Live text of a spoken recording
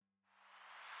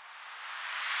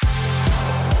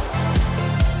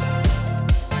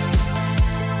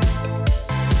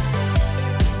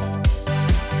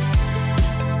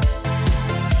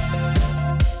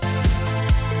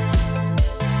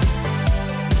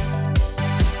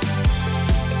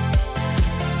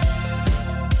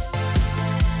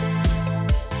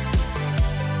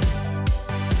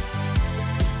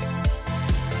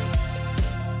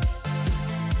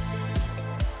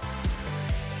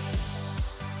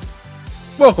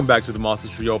Welcome back to the Monster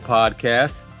Trio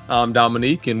podcast. I'm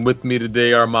Dominique, and with me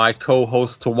today are my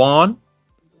co-hosts Tawan.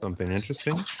 Something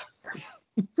interesting?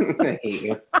 I hate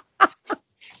you.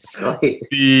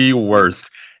 The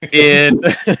worst. And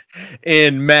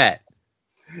Matt.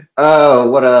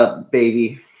 Oh, what up,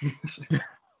 baby?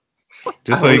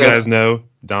 Just so you guys know,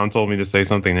 Dom told me to say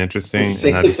something interesting,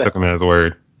 and I just took him at his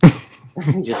word.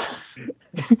 Just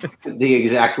the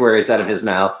exact words out of his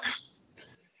mouth.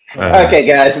 Okay,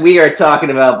 guys, we are talking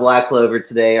about Black Clover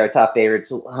today, our top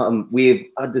favorites. We've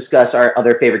discussed our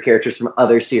other favorite characters from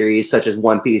other series, such as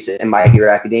One Piece and My Hero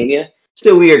Academia.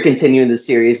 So we are continuing the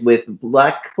series with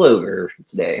Black Clover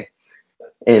today.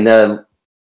 And,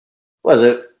 what is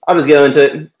it? I'll just go into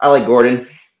it. I like Gordon.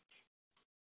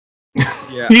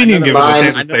 Yeah, he didn't give a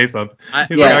chance to say something.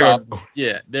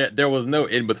 There was no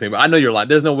in between, but I know you're like,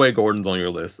 there's no way Gordon's on your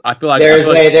list. I feel like there's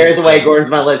a way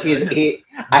Gordon's my list.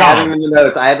 I have him in the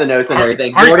notes. I have the notes and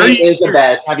everything. Gordon is the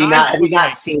best. Have you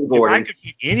not seen Gordon? If I could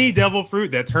be any devil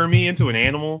fruit that turned me into an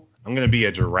animal, I'm gonna be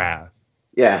a giraffe.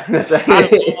 Yeah, that's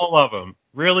out of all of them.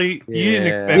 Really, you didn't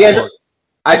expect.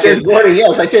 I chose Gordon.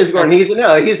 Yes, I chose Gordon. He's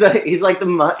like the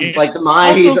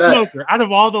mind. He's a smoker. Out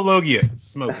of all the Logia,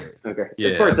 smoker. Okay.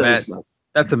 Yeah, of course, Matt,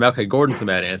 that's a okay. Gordon's a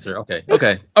bad answer. Okay.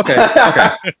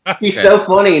 He's so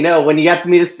funny. No, when you have to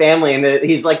meet his family and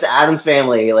he's like the Addams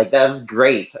family, like that was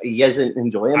great. You guys didn't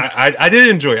enjoy him? I did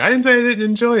enjoy it. I didn't say I didn't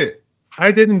enjoy it.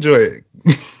 I did enjoy it.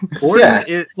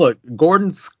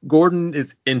 Gordon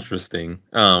is interesting.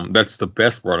 That's the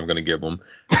best word I'm going to give him.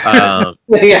 Yeah.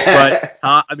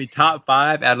 But top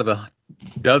 5 out of the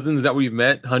dozens that we've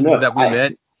met, hundreds that we've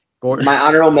met. Gordon, my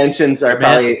honorable mentions are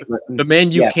probably the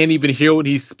man you can't even hear when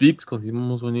he speaks because he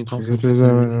almost when he talks.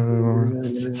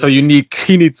 So he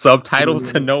needs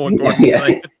subtitles to know what Gordon's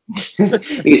saying.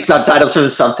 These subtitles for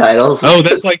the subtitles. Oh,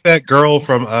 that's like that girl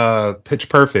from Pitch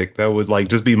Perfect that would like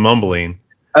just be mumbling.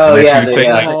 Oh yeah,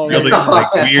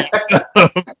 weird stuff.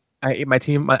 I ate my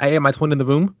twin in the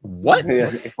room. What? Yeah.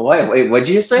 Wait, what'd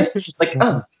you say? Like,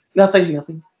 oh,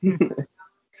 nothing.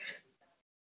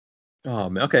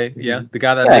 Oh man, okay, yeah. The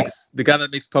guy that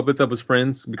makes puppets of his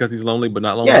friends because he's lonely but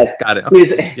not lonely. Yeah, got it.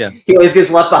 Okay. He always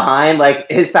gets left behind. Like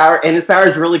his power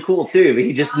is really cool too, but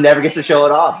he just never gets to show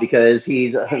it off because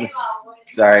he's.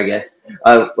 Sorry, I guess.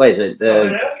 What is it?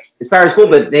 His power is cool,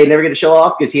 but they never get to show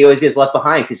off because he always gets left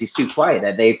behind because he's too quiet.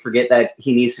 That they forget that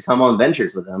he needs to come on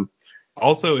adventures with them.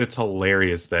 Also, it's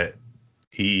hilarious that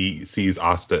he sees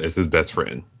Asta as his best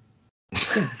friend.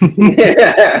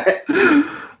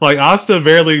 Like Asta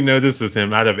barely notices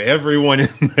him out of everyone in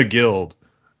the guild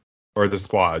or the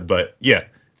squad, but yeah.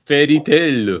 Fairy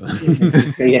tale.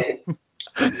 Yeah.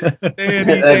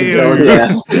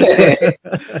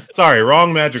 Sorry,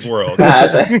 wrong magic world.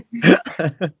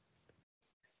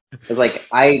 It's like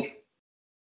I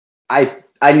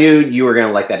knew you were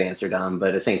gonna like that answer, Dom, but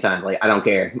at the same time, like I don't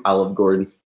care. I love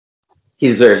Gordon. He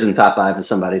deserves in the top 5 of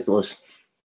somebody's list,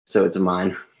 so it's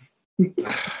mine.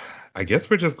 I guess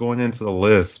we're just going into the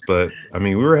list, but I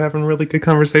mean, we were having really good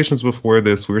conversations before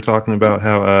this. We were talking about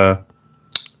how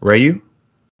Ryu,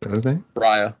 what's his name?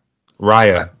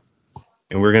 Raya.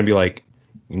 And we're gonna be like,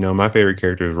 my favorite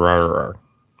character is Rara.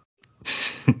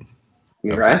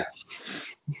 You're right.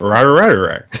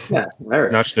 Rara. Yeah,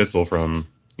 right. Not Schnitzel from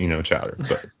Chowder,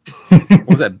 but what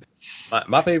was that?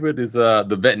 My favorite is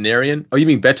the veterinarian. Oh, you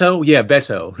mean Beto? Yeah,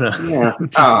 Beto. Yeah.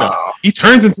 Oh. He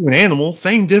turns into an animal.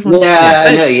 Same difference.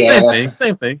 Yeah,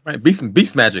 same thing, right?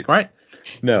 Beast magic, right?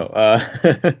 No.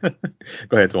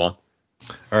 Go ahead, Tuan.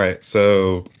 All right,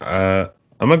 so I'm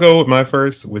gonna go with my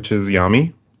first, which is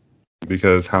Yami,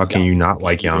 because how can you not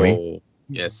like Yami? Oh,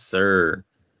 yes, sir.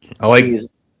 I like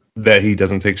that he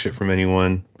doesn't take shit from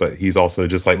anyone, but he's also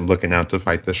just like looking out to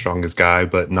fight the strongest guy,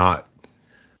 but not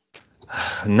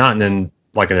in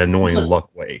like an annoying luck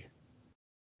way.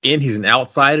 And he's an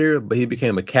outsider, but he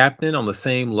became a captain on the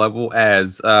same level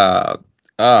as now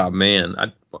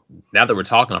that we're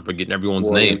talking, I'm forgetting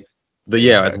everyone's name.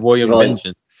 As William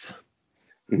Vengeance.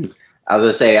 I was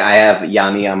gonna say I have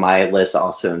Yami on my list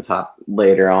also in top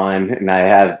later on, and I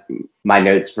have my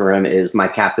notes for him is my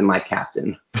captain. My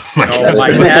captain.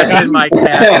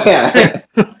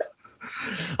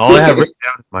 All I have written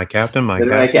down is my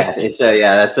captain. So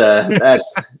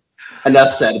that's enough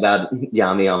said about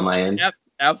Yami on my end. Yep,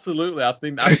 absolutely. I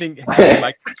think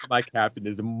my captain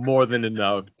is more than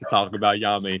enough to talk about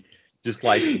Yami. Just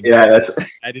like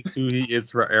that is who he is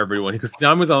for everyone. Because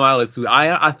Yami's on my list too.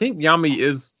 I think Yami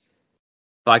is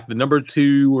like the number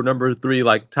 2 or number 3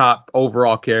 like top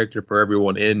overall character for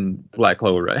everyone in Black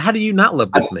Clover. How do you not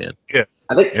love this man? Yeah,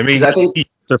 I think he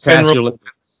surpassed your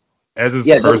limits as his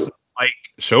person like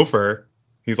chauffeur.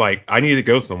 He's like, I need to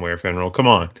go somewhere, Fenrir. Come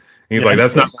on, He's like,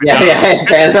 that's not. Yeah.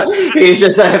 He's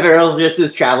just Earl's just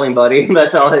his traveling buddy.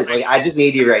 That's all. It's like, I just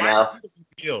need you right now.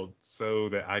 So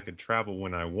that I could travel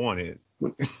when I wanted.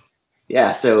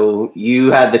 Yeah. So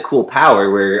you had the cool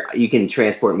power where you can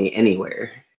transport me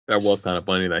anywhere. That was kind of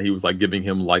funny that he was like giving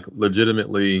him like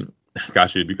legitimately,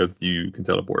 got you because you can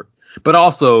teleport, but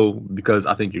also because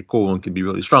I think you're cool and can be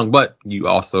really strong, but you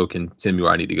also can tell me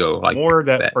where I need to go. Like more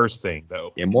that first thing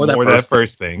though. Yeah, more that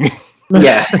first thing.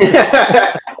 Yeah.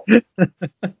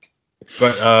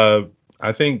 But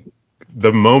I think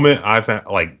the moment I found,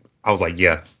 like, I was like,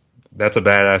 yeah, that's a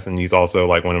badass, and he's also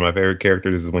like one of my favorite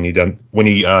characters is when he did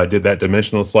that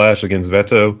dimensional slash against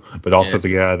Veto, but also to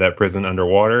get out of that prison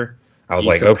underwater. I was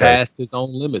like, okay, surpassed his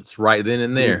own limits right then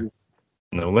and there.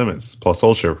 No limits plus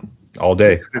Ultra all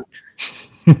day.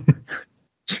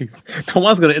 Jeez.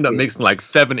 Tomon's gonna end up mixing like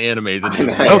 7 animes.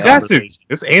 Oh, that's it.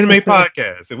 It's anime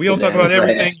podcast. If we don't talk about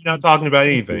everything, you're not talking about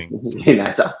anything.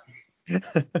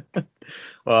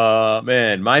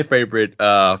 Man, my favorite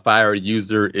fire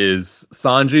user is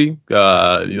Sanji.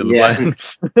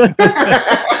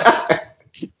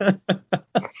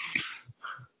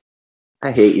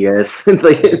 I hate you guys.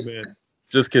 Man.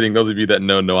 Just kidding. Those of you that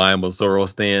know, I am a Zoro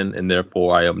stan, and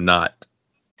therefore I am not.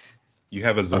 You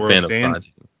have a Zoro stan?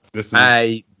 This is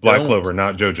Black Clover,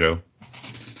 not JoJo.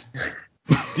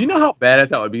 Do you know how badass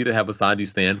that would be to have a Sanji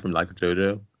stand from like a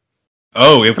JoJo?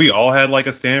 Oh, if we all had like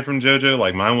a stand from JoJo,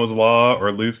 like mine was Law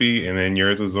or Luffy, and then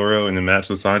yours was Zoro, and then match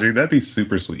with Sanji, that'd be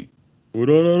super sweet.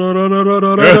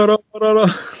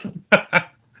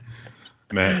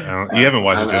 Man, you haven't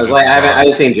watched JoJo's. I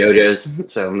haven't seen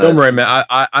JoJo's, so don't worry, man.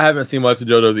 I haven't seen much of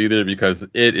JoJo's either because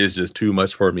it is just too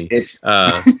much for me.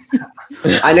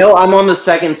 I know I'm on the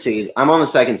second season. I'm on the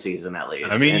second season at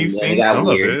least. I mean, you've seen some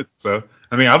of it, so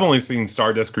I mean, I've only seen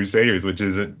Stardust Crusaders, which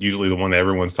isn't usually the one that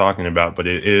everyone's talking about, but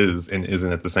it is and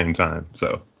isn't at the same time.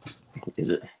 So,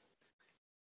 is it?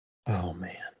 Oh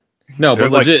man, no,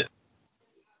 but legit.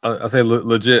 I say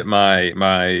legit. My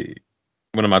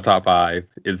one of my top 5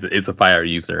 is a fire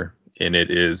user, and it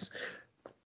is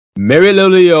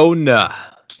Mereoleona.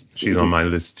 She's on my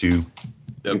list too.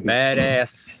 The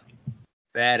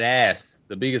badass,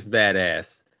 the biggest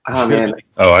badass. Oh man!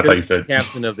 Oh, I thought you said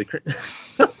captain of the.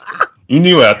 You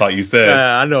knew what I thought you said.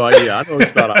 I know. Yeah, I know what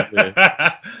you thought I said.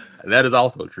 That is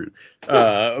also true.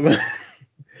 I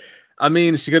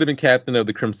mean, she could have been captain of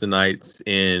the Crimson Knights,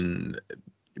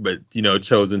 but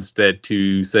chose instead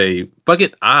to say, "Fuck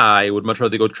it, I would much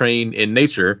rather go train in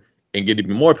nature and get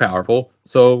even more powerful."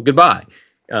 So goodbye.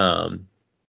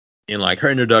 And like her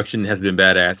introduction has been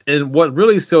badass. And what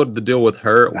really sealed the deal with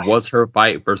her was her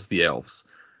fight versus the elves.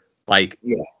 Like,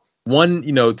 one,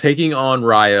 taking on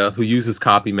Raya, who uses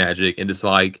copy magic, and just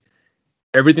like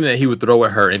everything that he would throw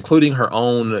at her, including her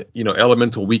own,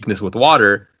 elemental weakness with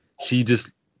water, she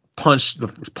just punched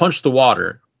the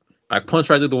water, like punched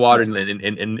right through the water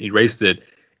and erased it.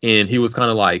 And he was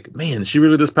kind of like, man, is she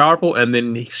really this powerful? And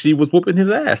then she was whooping his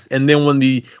ass. And then when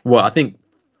I think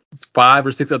 5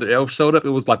 or 6 other elves showed up, it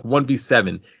was like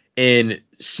 1v7, and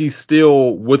she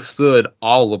still withstood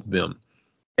all of them.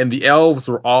 And the elves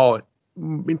were all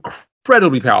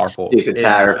incredibly powerful. Stupid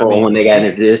powerful when they got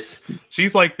into this.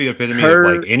 She's like the epitome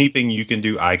of like anything you can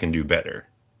do, I can do better.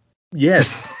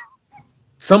 Yes.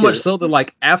 So much so that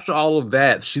like after all of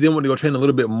that, she then wanted to go train a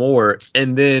little bit more,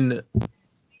 and then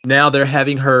now they're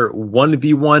having her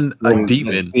 1v1 a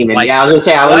demon. Like, I was gonna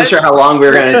say I wasn't sure how long we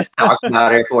were gonna talk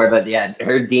about her for, but yeah,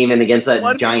 her demon against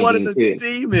that giant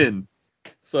demon.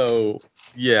 So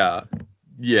yeah,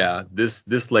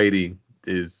 this lady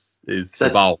is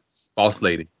the boss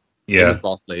lady. Yeah,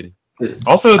 boss lady.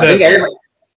 Also, I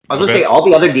was gonna say all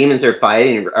the other demons are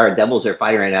fighting, or devils are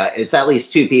fighting right now. It's at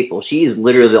least 2 people. She's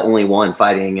literally the only one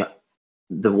fighting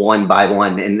the 1 by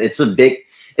 1, and it's a big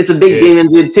demon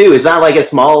dude too. It's not like a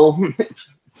small.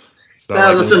 It's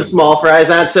not like some small fry. It's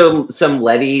not some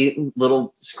Levy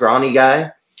little scrawny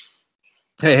guy.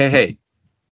 Hey!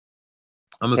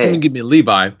 I'm assuming you give me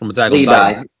Levi from Attack on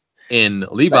Titan. And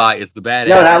Levi is the badass.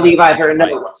 No, not Levi.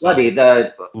 Levy.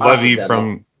 The Levy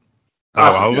from.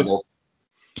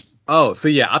 Oh, so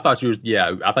yeah, I thought you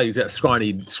said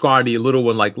scrawny little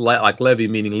one like Levy,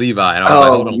 meaning Levi. And I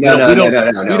was like,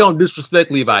 no, we don't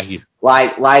disrespect Levi here.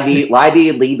 Like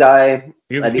Levi.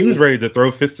 He was ready to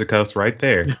throw fisticuffs right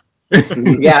there.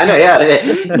 Yeah, I know.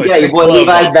 Yeah, your boy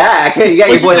Levi's back. You got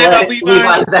your boy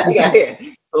Levi's back. Yeah.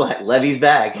 Levy's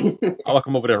back. I'll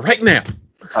come over there right now.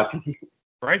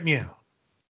 Right meow.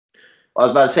 I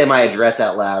was about to say my address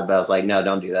out loud, but I was like, no,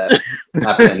 don't do that.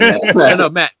 No,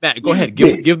 Matt, go ahead.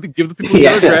 Give the people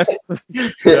your address.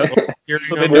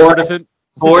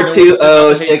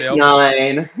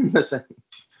 42069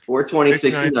 420,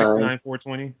 69.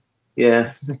 420.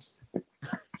 Yeah.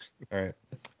 All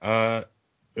right.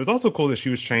 It was also cool that she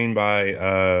was trained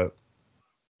by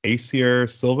Acer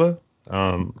Silva,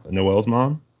 Noelle's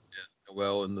mom. Yeah,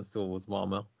 Noelle and the Silva's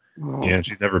mama. Yeah, and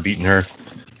she's never beaten her.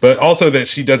 But also that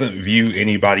she doesn't view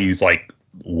anybody's like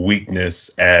weakness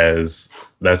as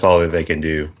that's all that they can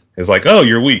do. It's like, oh,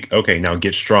 you're weak. Okay, now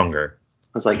get stronger.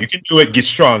 It's like you can do it. Get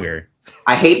stronger.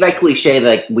 I hate that cliche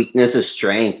that weakness is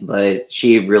strength, but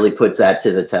she really puts that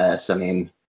to the test. I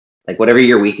mean, like whatever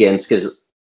your weakness, because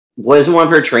was one of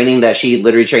her training that she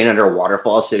literally trained under a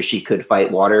waterfall so she could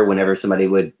fight water whenever somebody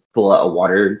would pull out a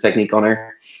water technique on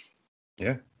her.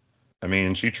 Yeah. I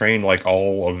mean, she trained like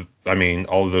all of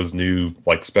those new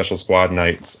like special squad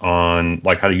knights on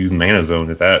like how to use Mana Zone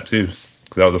at that too.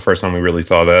 That was the first time we really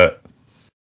saw that.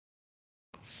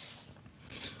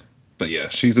 But yeah,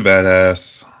 she's a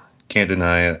badass. Can't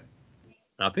deny it.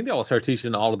 I think that was her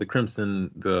teaching all of the Crimson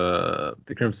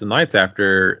Knights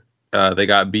after they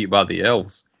got beat by the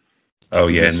elves. Oh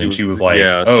yeah, and then she was like,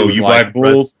 "Oh, you Black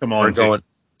Bulls, come on!"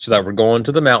 She's like, "We're going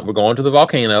to the mountain. We're going to the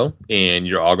volcano, and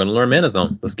you're all going to learn Mana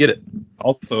Zone. Let's get it."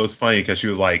 Also, it's funny because she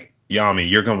was like, "Yami,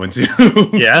 you're going to."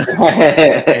 Yeah.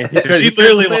 She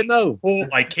literally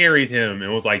carried him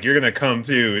and was like, "You're gonna come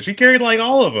too." And she carried like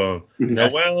all of them.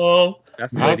 Noelle.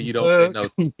 That's the lady you don't say no to.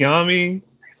 Yami.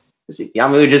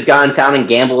 Yami just got in town and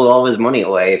gambled all of his money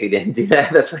away if he didn't do that.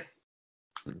 That's like,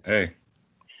 hey.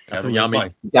 That's what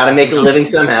Yami. Gotta make a living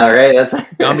somehow, right? That's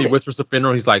Yami whispers to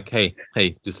Fenrir. He's like, "Hey,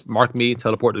 just mark me,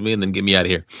 teleport to me, and then get me out of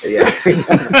here." Yeah.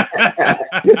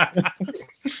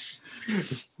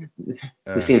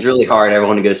 It seems really hard. I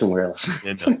want to go somewhere else.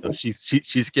 Yeah, no,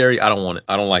 she's scary. I don't want it.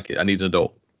 I don't like it. I need an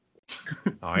adult.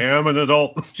 I am an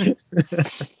adult.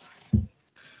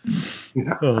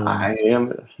 I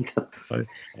am an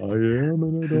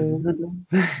adult.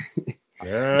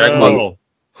 Yeah.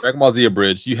 Dragon Ball Z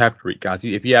Abridged. You have to read, guys.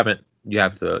 If you haven't, you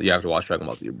have to watch Dragon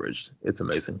Ball Z Abridged. It's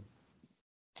amazing.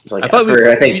 It's like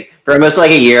I think for almost like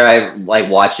a year, I like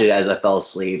watched it as I fell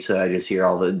asleep. So I just hear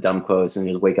all the dumb quotes and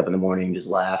just wake up in the morning and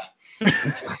just laugh.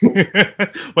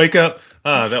 Wake up!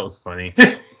 That was funny.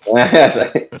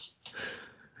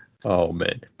 Oh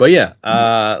man, but yeah.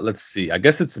 Let's see. I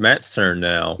guess it's Matt's turn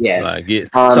now. Yeah.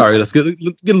 Sorry. Let's get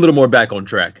a little more back on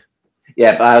track.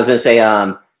 Yeah, but I was gonna say,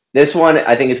 this one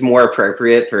I think is more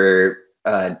appropriate for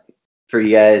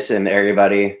you guys and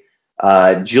everybody.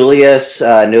 Julius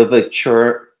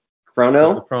Novachrono.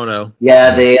 Chrono.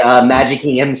 Yeah, the Magic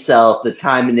King himself, the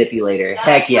time manipulator.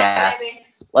 Heck yeah.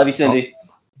 Love you, Cindy.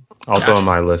 Also on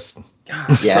my list.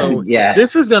 Yeah, so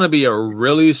This is gonna be a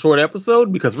really short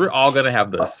episode because we're all gonna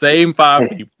have the same 5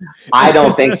 people. I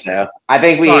don't think so. I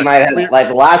think we might have like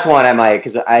the last one. I might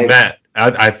because Matt.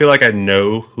 I feel like I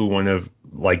know who one of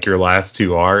like your last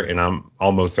two are, and I'm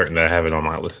almost certain that I have it on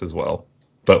my list as well.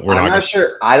 But I'm not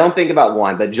sure. I don't think about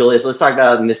one. But Julius, let's talk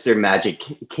about Mr. Magic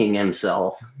King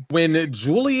himself. When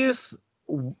Julius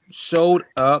showed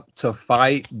up to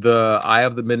fight the Eye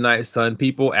of the Midnight Sun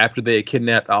people after they had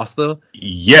kidnapped Asta.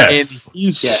 Yes. And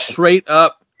he straight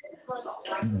up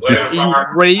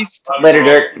erased. Later,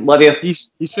 Dirk. Love you. He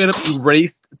straight up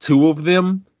erased 2 of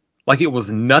them like it was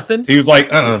nothing. He was like,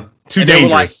 too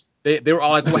dangerous. They were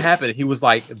all like, what happened? He was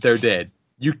like, they're dead.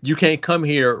 You can't come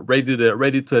here ready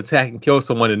to attack and kill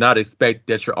someone and not expect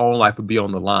that your own life would be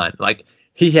on the line. Like,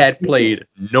 he had played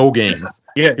no games.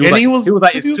 Yeah, he was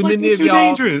like, it's too many of y'all.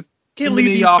 Dangerous. Can't leave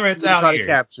these threats out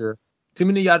here. Too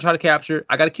many of y'all try to capture.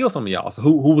 I got to kill some of y'all. So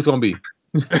who was gonna be?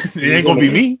 It ain't gonna be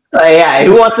me. Yeah,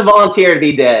 who wants to volunteer to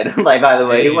be dead? Like, by the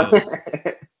way,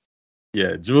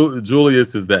 yeah,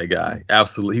 Julius is that guy.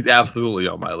 Absolutely, he's absolutely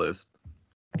on my list.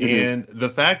 And the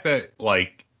fact that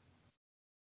like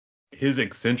his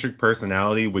eccentric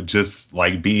personality with just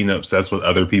like being obsessed with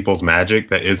other people's magic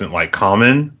that isn't like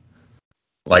common.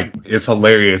 Like, it's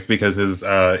hilarious because his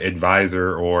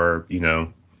advisor or,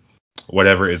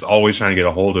 whatever is always trying to get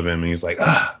a hold of him. And he's like,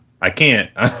 I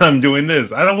can't. I'm doing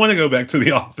this. I don't want to go back to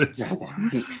the office.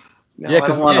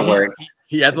 Because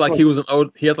he had like he was an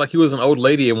old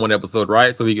lady in one episode,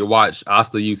 right? So he could watch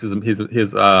Asta use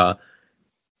his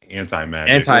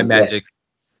anti-magic.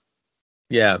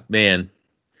 Yeah, man.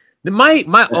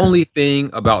 My only thing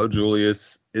about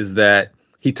Julius is that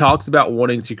he talks about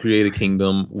wanting to create a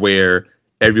kingdom where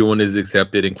everyone is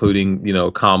accepted, including,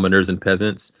 commoners and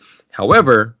peasants.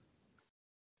 However,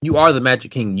 you are the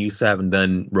Magic King. You still haven't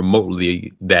done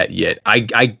remotely that yet. I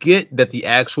get that the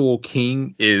actual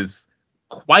king is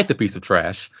quite the piece of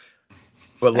trash.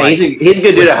 But like, he's a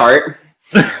good dude at heart.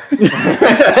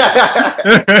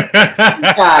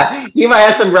 He might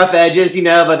have some rough edges,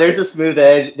 but there's a smooth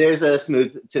edge. There's a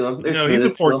smooth to him. He's a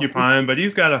porcupine, but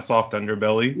he's got a soft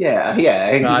underbelly. Yeah.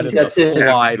 Can't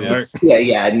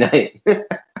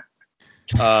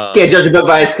judge a book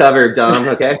by its cover, Dom.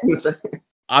 Okay.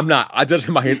 I'm not. I judge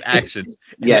him by his actions.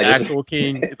 The actual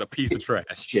king is a piece of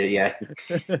trash. Yeah.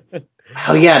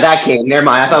 Oh yeah, that king. Never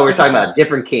mind. I thought we were talking about a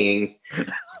different king.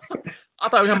 I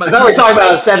thought we were talking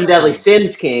about Seven Deadly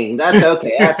Sins king. That's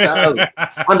okay. I'm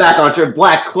back on to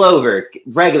Black Clover,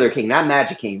 regular king, not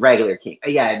Magic King, regular king.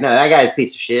 Yeah, no, that guy's a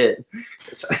piece of shit.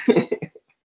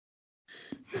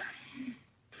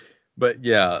 But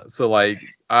yeah, so I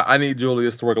need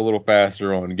Julius to work a little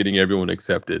faster on getting everyone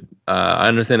accepted. I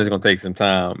understand it's going to take some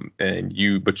time,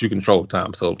 but you control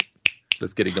time, so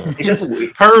let's get it going.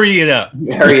 Hurry it up.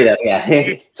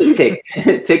 Yeah.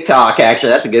 TikTok, actually,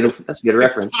 that's a good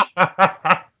reference.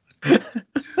 But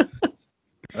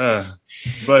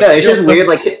it's just weird.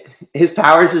 Like his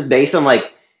powers is based on I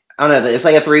don't know. It's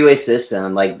like a 3-way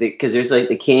system. Because there's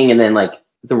the king and then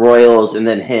the royals and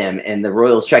then him, and the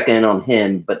royals check in on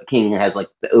him, but the king has the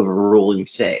overruling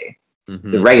say.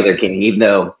 Mm-hmm. The regular king, even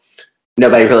though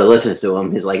nobody really listens to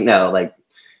him, is no,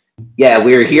 yeah,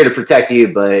 we're here to protect you,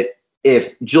 but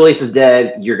if Julius is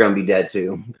dead, you're going to be dead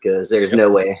too, because there's no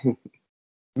way.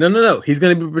 No. He's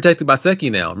going to be protected by Seki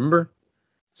now. Remember?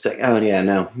 Oh yeah,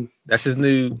 no. That's his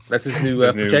new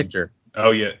protector.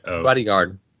 Oh yeah,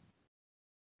 bodyguard.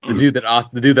 The dude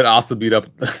that also beat up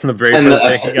the very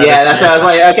first thing. Yeah, that's how I was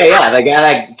okay, yeah, the guy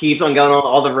that keeps on going on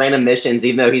all the random missions,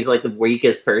 even though he's the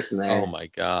weakest person there. Oh my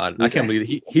god, I can't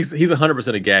believe he's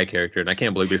 100% a gag character, and I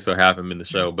can't believe they still have him in the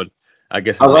show. But I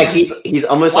guess I was he's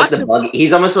almost the Buggy.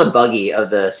 He's almost the Buggy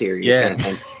of the series. Yeah.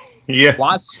 Yeah.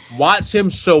 Watch him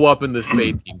show up in the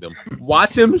Spade Kingdom.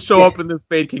 Watch him show up in the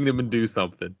Spade Kingdom and do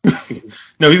something.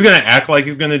 No, he's gonna act like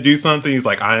he's gonna do something. He's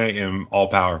like, I am all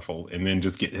powerful, and then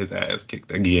just get his ass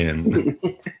kicked again.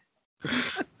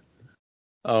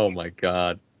 Oh my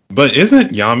god. But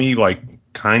isn't Yami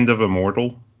kind of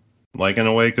immortal? In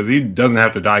a way? Because he doesn't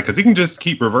have to die, because he can just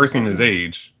keep reversing his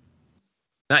age.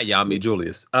 Not Yami,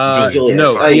 Julius. Julius.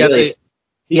 No,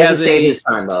 he has to save his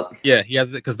time up. Yeah, he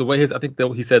has it because the way he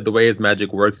said the way his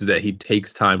magic works is that he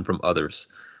takes time from others.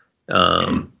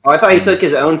 I thought he took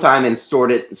his own time and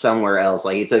stored it somewhere else.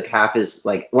 He took half his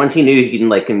once he knew he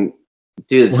can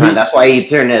do the time. That's why he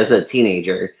turned as a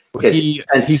teenager. Because he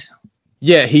can use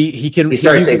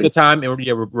the time and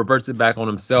reverts it back on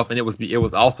himself. And it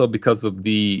was also because of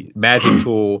the magic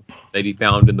tool that he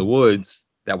found in the woods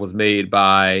that was made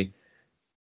by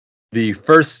the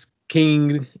first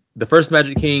Magic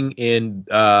King in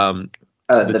the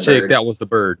chick bird. That was the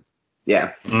bird.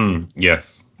 Yeah.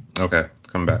 Yes. Okay.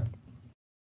 Come back.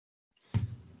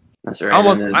 That's right. I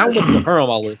almost put her on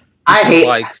my list. I hated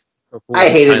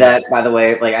that, by the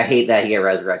way. I hate that he got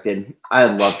resurrected. I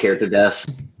love character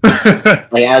deaths.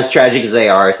 As tragic as they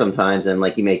are sometimes, and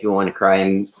you make you want to cry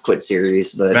and quit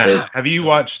series. But Matt, have you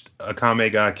watched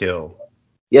Akame ga Kill?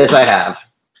 Yes, I have.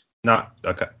 Not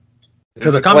okay.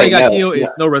 Because Akame ga Kill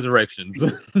is no resurrections.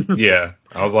 Yeah,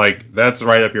 I was like, that's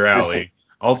right up your alley.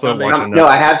 Also, watching. No,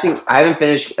 I haven't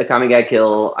finished Akame ga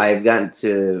Kill.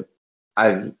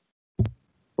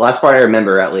 Last part I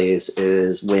remember at least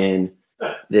is when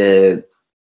the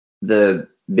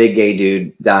big gay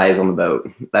dude dies on the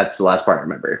boat. That's the last part I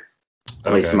remember,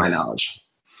 at least to my knowledge.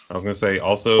 I was gonna say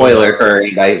also spoiler for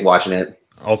anybody who's watching it.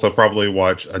 Also, probably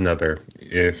watch Another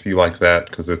if you like that,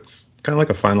 because it's kind of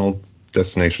like a Final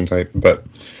Destination type. But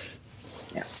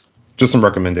yeah, just some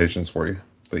recommendations for you.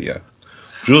 But yeah,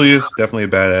 Julius definitely a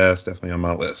badass. Definitely on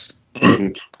my list.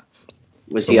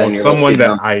 Was he on your list?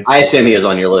 I assume he was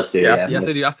on your list too. Yeah.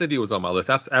 I said he was on my list.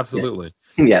 Absolutely.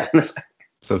 Yeah.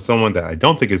 So someone that I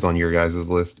don't think is on your guys'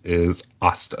 list is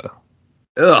Asta.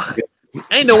 Ugh.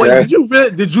 Ain't no way.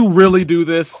 Did you really do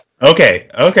this? Okay.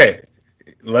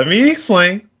 Let me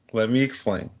explain.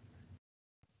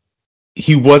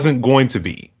 He wasn't going to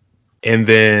be. And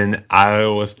then I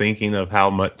was thinking of how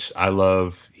much I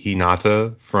love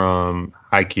Hinata from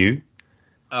Haikyuu.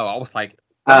 Oh, I was like,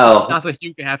 that's what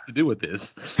you have to do with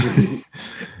this.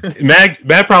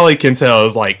 Matt probably can tell.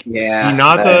 Is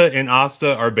Hinata but and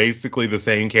Asta are basically the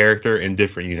same character in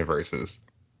different universes.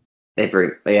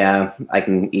 Yeah, I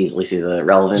can easily see the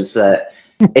relevance.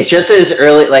 It's just his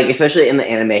early, especially in the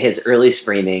anime, his early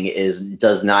screaming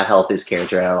does not help his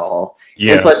character at all.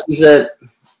 Yeah. And plus,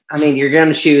 you're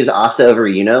going to choose Asta over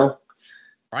Yuno,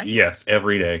 right? Yes,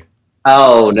 every day.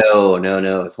 No,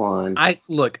 it's Juan. I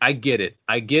get it.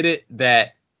 I get it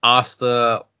that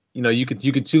Asta you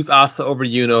could choose Asta over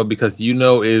Yuno because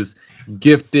Yuno is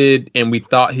gifted, and we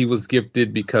thought he was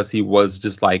gifted because he was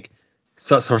just like,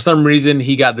 so for some reason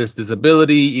he got this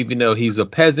disability, even though he's a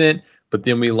peasant. But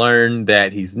then we learned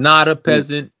that he's not a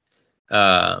peasant.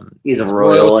 He's a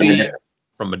royalty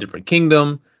from a different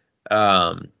kingdom.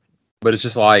 But it's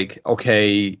just like,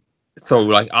 okay, so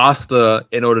like Asta,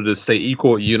 in order to stay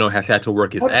equal, has had to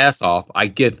work his ass off. I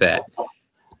get that.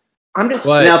 I'm just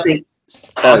now thinking.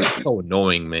 So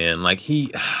annoying, man. Like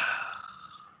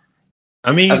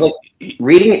I mean, like,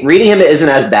 reading him isn't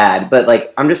as bad, but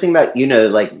like I'm just thinking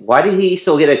about like why did he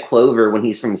still get a clover when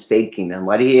he's from Spade Kingdom?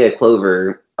 Why did he get a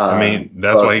clover? I mean,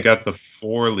 that's why he got the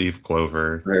 4-leaf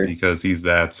clover, right? Because he's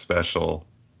that special.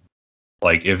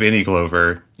 Like, if any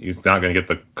clover, he's not going to get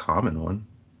the common one.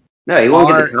 No, he won't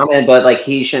get the common, but like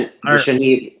he shouldn't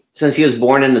he? Since he was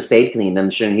born in the Spade Kingdom,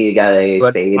 shouldn't he got a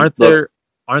spade?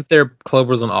 Aren't there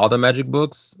clovers on all the magic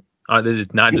books? Are they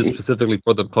not just specifically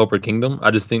for the Clover Kingdom?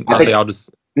 I think they all just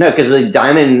no, because the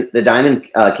Diamond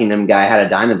Kingdom guy had a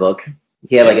diamond book.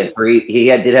 He had like a 3.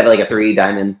 Did have like a 3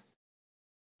 diamond.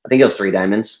 I think it was 3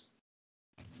 diamonds.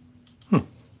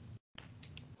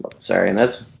 Sorry, and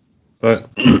that's. But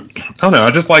I don't know.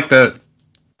 I just like that.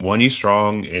 One, he's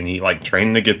strong, and he like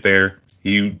training to get there.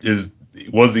 He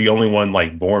was the only one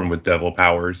like born with devil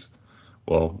powers.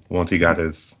 Well, once he got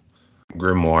his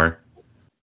grimoire,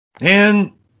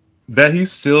 and that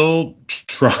he's still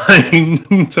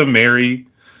trying to marry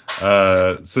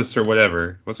sister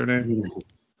whatever. What's her name?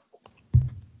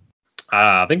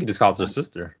 I think he just calls her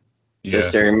sister. Yeah.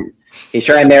 Sister. He's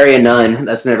trying to marry a nun.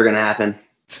 That's never going to happen.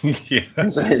 Yeah.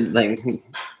 So, like,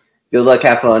 good luck,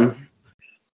 have fun.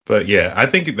 But yeah, I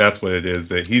think that's what it is.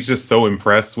 That he's just so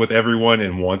impressed with everyone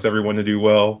and wants everyone to do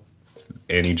well,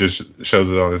 and he just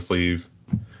shows it on his sleeve.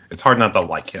 It's hard not to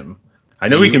like him. I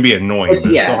know he can be annoying, but it's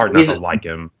still hard not to like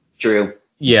him. True.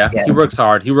 Yeah, he works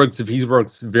hard. He works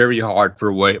very hard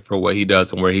for what he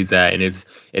does and where he's at, and it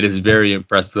is very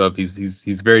impressive.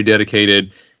 He's very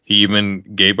dedicated. He even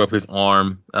gave up his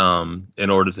arm in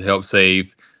order to help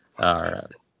save.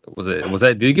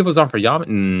 Did he give his arm for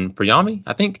Yami?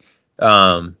 I think.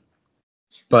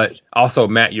 But also,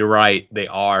 Matt, you're right. They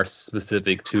are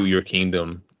specific to your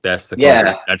kingdom. That's the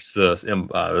that's the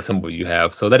symbol you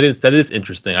have. So that is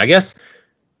interesting. I guess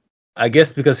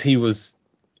because he was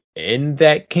in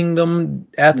that kingdom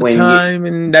at the time,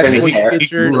 and that's what he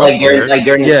pictured.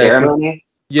 During the ceremony.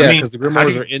 Yeah, because the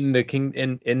grimoires are in the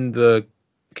in the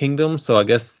kingdom. So I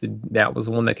guess that was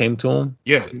the one that came to him.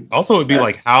 Yeah. Also, it'd be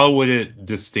like, how would it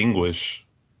distinguish?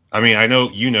 I mean, I know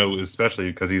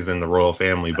especially because he's in the royal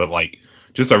family, but like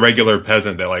just a regular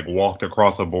peasant that like walked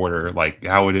across a border, like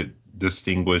how would it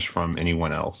distinguish from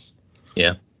anyone else?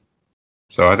 Yeah.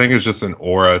 So I think it's just an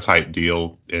aura type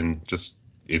deal, and just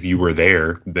if you were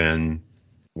there, then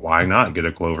why not get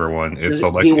a clover one? If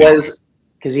selected,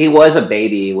 because he was a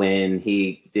baby when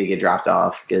he did get dropped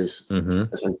off. Because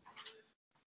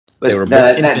they were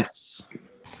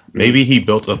maybe he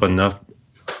built up enough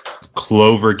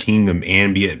Clover Kingdom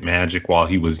ambient magic while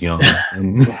he was young.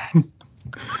 I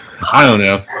don't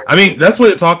know. I mean, that's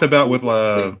what it talked about with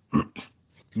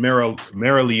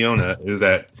Mereoleona, is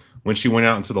that when she went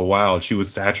out into the wild, she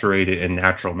was saturated in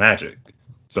natural magic.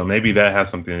 So maybe that has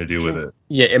something to do with it.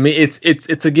 Yeah, I mean,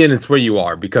 it's where you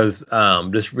are, because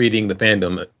just reading the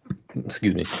fandom,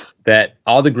 that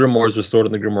all the grimoires are stored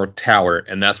in the Grimoire Tower,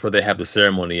 and that's where they have the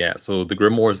ceremony at. So the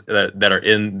grimoires that are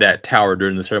in that tower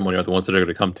during the ceremony are the ones that are going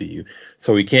to come to you.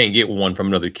 So he can't get one from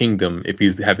another kingdom. If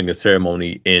he's having a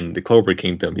ceremony in the Clover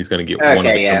Kingdom, he's going to get one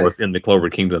of the grimoires in the Clover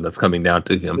Kingdom that's coming down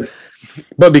to him.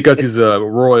 But because he's a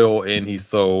royal and he's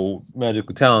so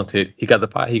magically talented, he got the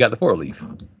 4-leaf.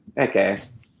 Okay.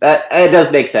 It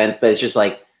does make sense, but it's just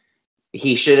like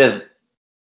he should have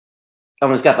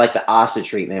almost got like the Asta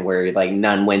treatment where like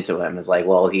none went to him. It's like,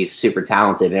 well, he's super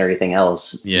talented and everything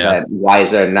else. Yeah. Why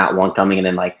is there not one coming? And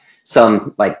then like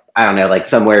some, like, I don't know, like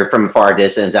somewhere from a far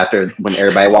distance after when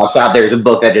everybody walks out, there's a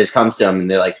book that just comes to them and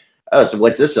they're like, oh, so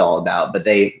what's this all about? But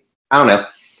I don't know.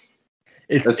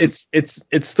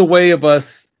 It's the way of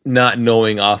us not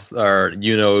knowing us or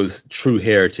Yuno's true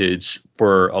heritage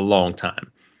for a long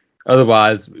time.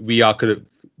 Otherwise, we all could have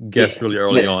guessed really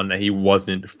early on that he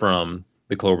wasn't from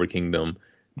the Clover Kingdom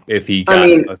if he got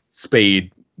a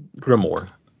spade grimoire.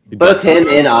 Both him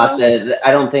and Asta,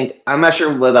 I'm not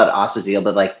sure what about Asta's deal,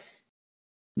 but like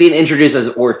being introduced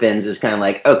as orphans is kind of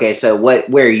like, okay, so where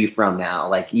are you from now?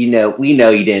 Like, we know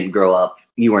you didn't grow up,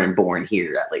 you weren't born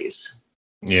here at least.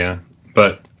 Yeah,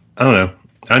 but I don't know.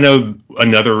 I know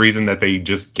another reason that they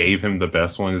just gave him the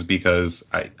best one is because,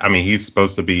 I mean, he's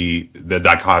supposed to be the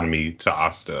dichotomy to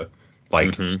Asta.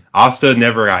 Like, Asta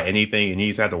never got anything, and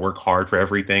he's had to work hard for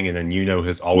everything. And then Yuno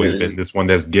has always been this one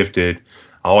that's gifted,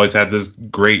 always had this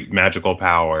great magical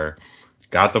power.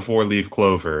 Got the 4-leaf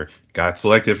clover, got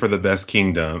selected for the best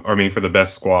for the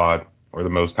best squad, or the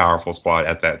most powerful squad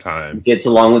at that time. Gets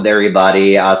along with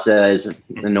everybody. Asa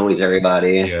annoys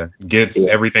everybody. Yeah, gets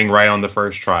everything right on the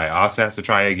first try. Asa has to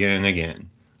try again and again.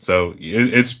 So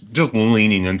it's just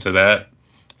leaning into that.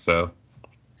 So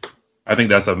I think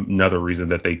that's another reason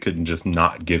that they couldn't just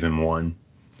not give him one.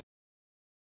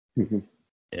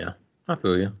 Yeah, I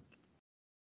feel you.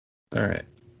 All right.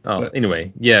 Oh,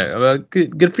 anyway, yeah,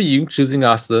 good for you choosing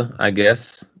Asta, I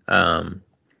guess. I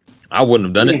wouldn't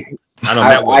have done it. I know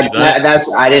Matt wouldn't have done it. That's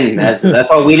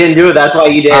why we didn't do it. That's why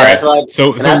you did. All right. That's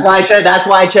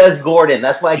why I chose Gordon.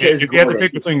 That's why I chose Gordon. If you had to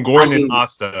pick between Gordon and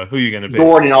Asta, who are you going to pick?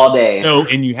 Gordon all day. No,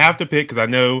 and you have to pick, because I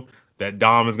know that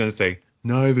Dom is going to say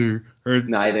neither. I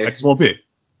just won't pick.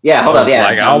 Yeah, hold on. Yeah,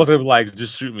 I was going to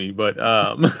just shoot me, but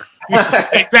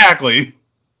exactly.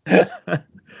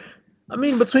 I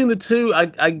mean, between the two, I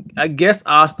guess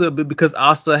Asta, but because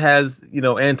Asta has,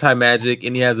 anti-magic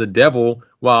and he has a devil,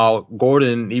 while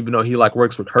Gordon, even though he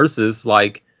works with curses,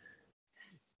 does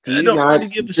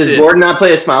Gordon not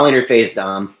put a smile on your face,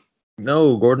 Dom?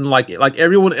 No, Gordon, like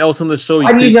everyone else on the show,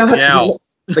 you're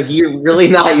really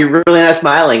not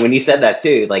smiling when you said that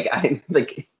too.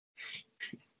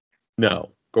 No,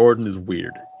 Gordon is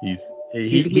weird. He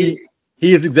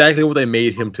is exactly what they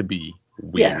made him to be.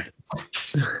 Weird. Yeah.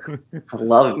 I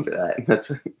love him for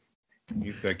that.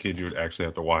 He's that kid you would actually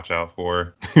have to watch out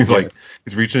for. He's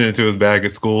he's reaching into his bag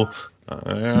at school.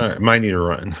 Might need to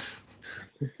run.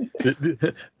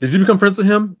 Did you become friends with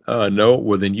him? No.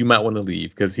 Well, then you might want to leave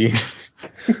because he.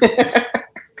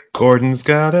 Gordon's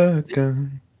got a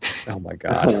gun. Oh my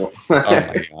god! Oh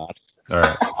my god! All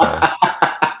right.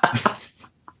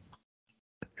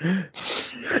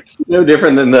 It's no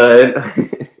different than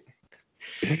the.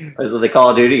 Was the Call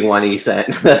of Duty one he sent?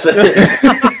 That's I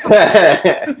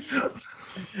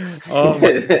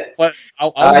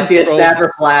see a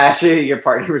snapper flash. Your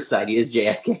partner beside you is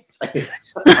JFK.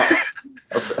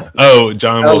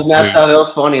 John. That was messed up. It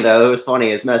was funny though. It was funny.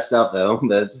 It's messed up though.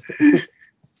 But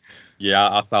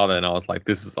yeah, I saw that and I was like,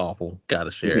 "This is awful.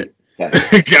 Gotta share it.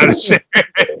 Gotta share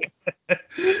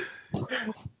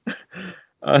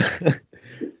it."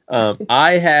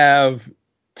 I have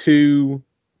 2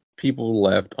 people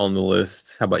left on the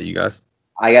list. How about you guys?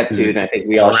 I got 2, and I think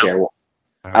we all share one.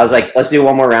 I was like, let's do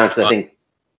one more round because I think.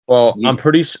 Well, I'm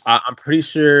pretty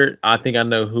sure. I think I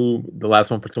know who the last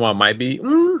one for tomorrow might be.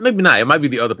 Maybe not. It might be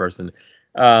the other person.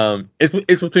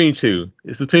 It's between 2.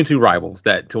 It's between 2 rivals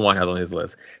that Tawan has on his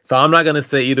list. So I'm not gonna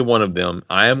say either one of them.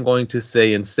 I am going to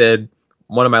say instead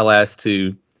one of my last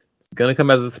 2. It's gonna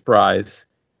come as a surprise,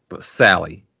 but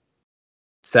Sally.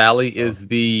 Sally is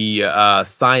the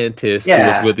scientist who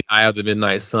was with the Eye of the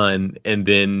Midnight Sun and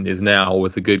then is now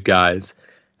with the good guys.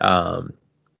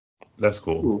 That's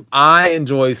cool. I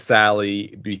enjoy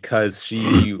Sally because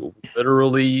she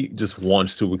literally just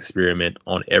wants to experiment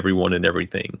on everyone and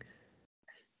everything.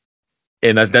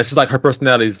 And that's just her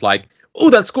personality is oh,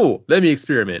 that's cool. Let me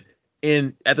experiment.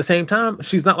 And at the same time,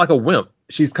 she's not like a wimp.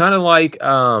 She's kind of like,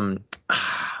 I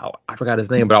forgot his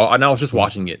name, but I was just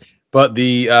watching it. But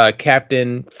the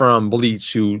captain from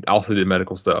Bleach, who also did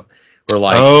medical stuff, were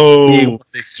he wants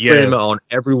to experiment on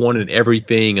everyone and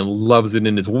everything and loves it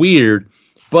and it's weird.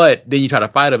 But then you try to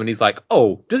fight him and he's like,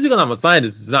 oh, just because I'm a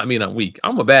scientist does not mean I'm weak.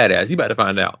 I'm a badass. You better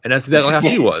find out. And that's exactly how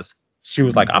she was. She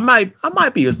was like, I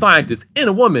might be a scientist and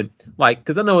a woman.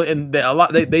 Because I know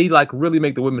they really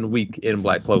make the women weak in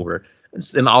Black Clover.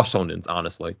 In all shonens,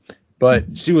 honestly. But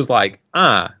she was like,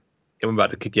 and I'm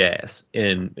about to kick your ass.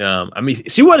 And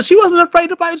she wasn't afraid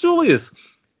to fight Julius.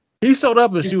 He showed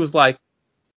up and she was like,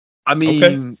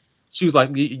 she was like,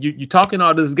 you talking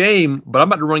all this game, but I'm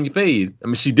about to run your fade. I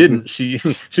mean, she didn't. She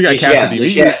got captured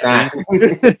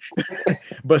immediately.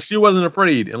 But she wasn't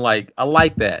afraid. And I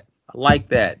like that.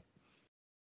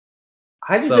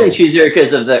 I just say choose her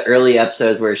because of the early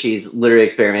episodes where she's literally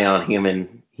experimenting on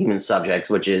human subjects,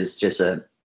 which is just it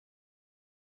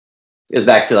goes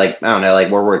back to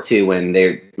World War II when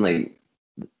they're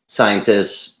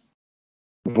scientists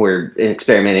were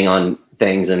experimenting on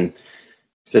things, and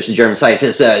especially German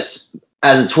scientists as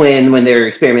a twin when they're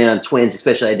experimenting on twins,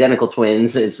 especially identical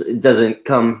twins. It doesn't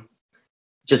come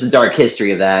just a dark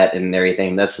history of that and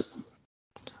everything.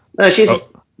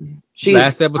 She's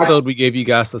last episode we gave you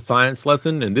guys a science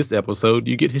lesson, and this episode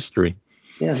you get history.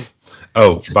 Yeah.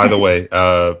 Oh, by the way,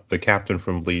 the captain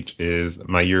from Bleach is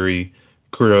Mayuri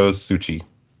Kurosuchi.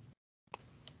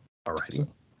 Alrighty.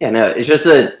 Yeah, no, it's just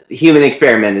a human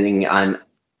experimenting on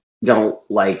don't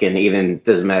like, and even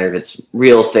doesn't matter if it's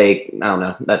real, fake. I don't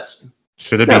know. That's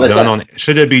should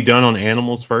it be done on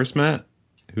animals first, Matt?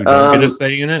 Who don't get a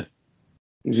say in it?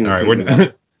 All right, we're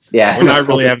not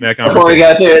really having that conversation. Before we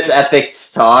go through this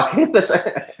ethics talk.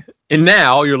 And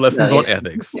now your lessons on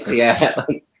ethics. Yeah.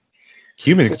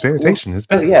 Human experimentation is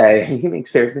better. Yeah, human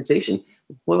experimentation.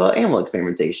 What about animal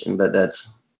experimentation? But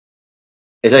it's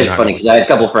actually funny because I had a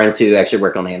couple friends who actually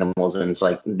work on animals, and it's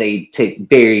like they take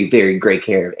very, very great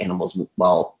care of animals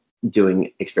while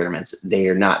doing experiments. They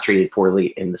are not treated poorly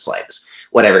in the slightest.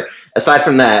 Whatever. Aside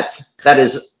from that,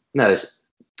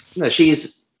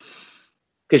 she's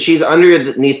because she's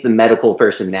underneath the medical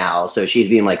person now, so she's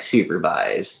being like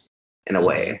supervised in a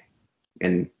way,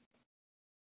 and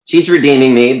she's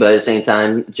redeeming me, but at the same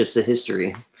time, just the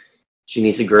history. She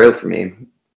needs to grow for me.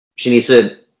 She needs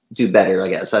to do better, I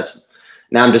guess.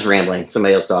 Now I'm just rambling.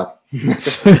 Somebody else talk.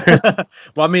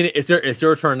 Well, I mean, it's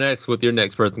your turn next with your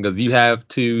next person because you have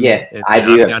two. Yeah, I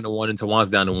do. I'm down to one, and Tawan's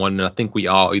down to one, and I think we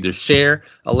all either share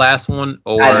a last one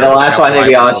or the last one. I think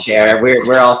we all share.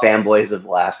 We're all fanboys of the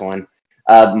last one.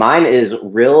 Mine is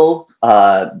Real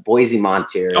Boise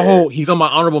Montier. Oh, he's on my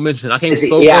honorable mention. I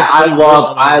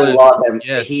love him.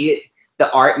 Yes. The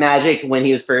art magic when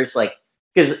he was first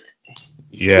because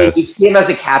he came as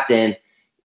a captain.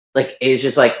 Like it's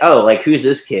just like, oh, like who's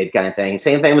this kid kind of thing.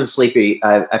 Same thing with Sleepy.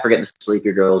 I forget the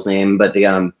Sleepy girl's name, but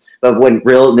when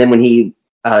he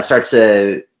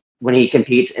when he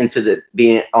competes into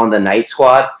being on the night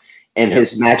squad, and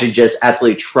his magic just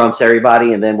absolutely trumps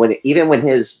everybody. And then when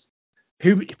his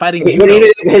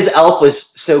elf was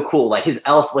so cool. Like his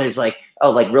elf was like,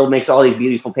 oh, like Real makes all these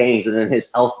beautiful paintings, and then his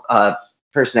elf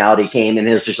personality came, and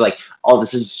it was just like, oh,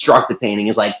 this is destructive painting.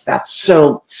 Is like that's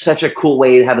such a cool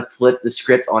way to have to flip the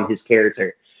script on his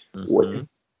character. Mm-hmm.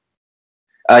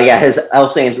 His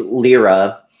elf's name's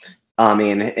Lyra.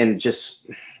 And just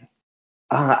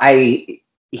he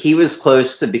was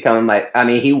close to becoming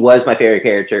he was my favorite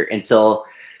character until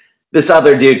this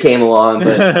other dude came along.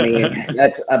 But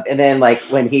that's and then like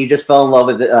when he just fell in love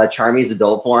with Charmy's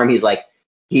adult form,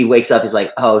 he wakes up, he's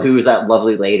like, oh, who is that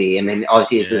lovely lady? And then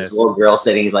obviously it's this little girl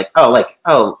sitting. He's like, oh,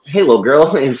 hey, little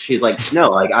girl. And she's like, no,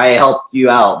 like I helped you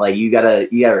out. Like you gotta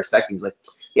respect me. He's like,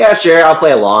 yeah, sure, I'll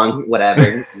play along,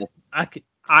 whatever.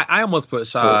 I almost put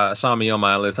Shami on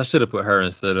my list. I should have put her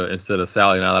instead of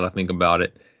Sally. Now that I think about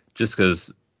it, just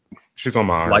because she's on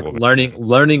my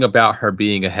learning about her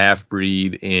being a half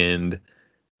breed and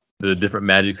the different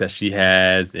magics that she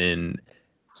has and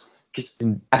just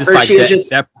like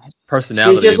that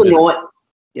personality. She's just annoying.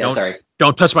 Yeah,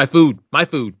 don't touch my food. My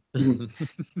food.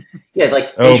 Yeah,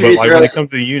 like but like when it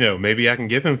comes to maybe I can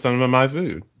give him some of my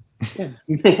food.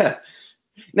 Yeah.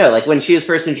 No, like when she was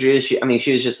first introduced, she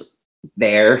was just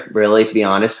there. Really, to be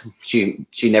honest, she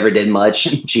never did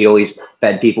much. She always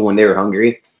fed people when they were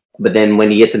hungry. But then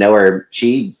when you get to know her,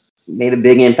 she made a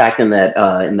big impact in that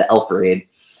in the Elf Raid,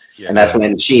 and that's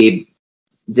when she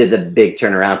did the big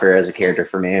turnaround for her as a character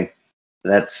for me.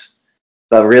 Real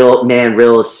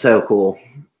is so cool.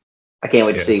 I can't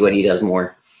wait to see what he does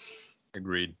more.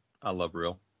 Agreed. I love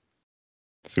Real.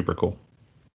 Super cool.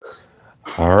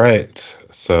 All right.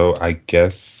 So I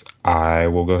guess I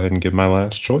will go ahead and give my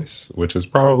last choice, which is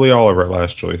probably all of our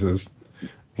last choices,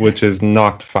 which is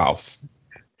Nacht Faust.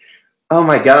 Oh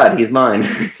my God, he's mine.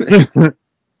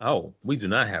 Oh, we do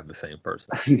not have the same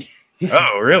person.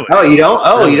 Oh, really? Oh, you don't?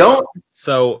 Oh, you don't?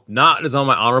 So Nacht is on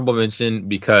my honorable mention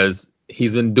because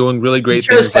he's been doing really great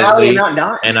things lately,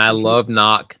 and I love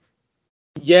Nacht.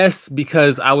 Yes,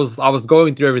 because I was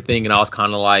going through everything, and I was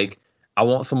kind of like, I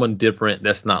want someone different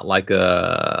that's not like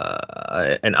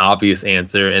an obvious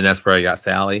answer, and that's where I got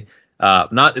Sally.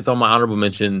 Nacht is on my honorable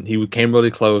mention. He came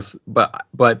really close,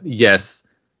 but yes,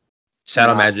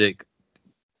 Shadow Magic,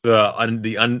 the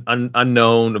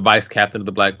unknown vice captain of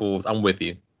the Black Wolves. I'm with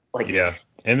you.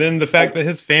 And then the fact that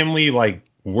his family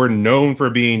were known for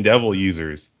being devil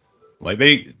users,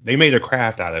 they made a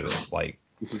craft out of it.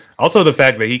 Also the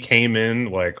fact that he came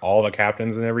in all the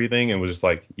captains and everything and was just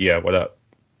like, yeah, what up?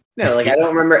 No, I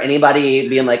don't remember anybody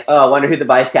being like, oh, I wonder who the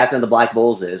vice captain of the Black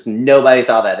Bulls is. Nobody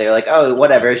thought that. They were like, oh,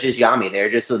 whatever, it's just Yami. They're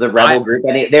just the rebel group.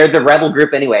 They're the rebel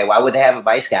group anyway. Why would they have a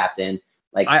vice captain?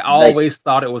 I always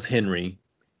thought it was Henry.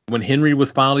 When Henry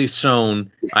was finally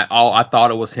shown, I thought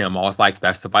it was him. I was like,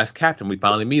 that's the vice captain. We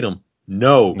finally meet him.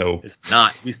 No, it's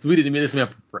not. We didn't meet this man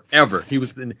forever. He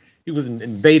was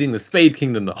invading the Spade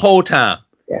Kingdom the whole time.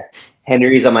 Yeah,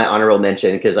 Henry's on my honorable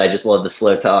mention because I just love the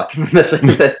slow talk.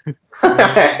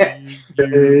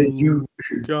 Hey, you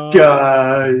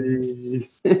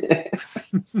guys.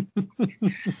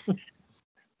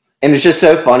 And it's just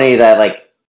so funny that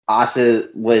Asta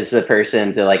was the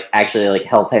person to like actually like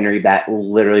help Henry back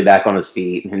on his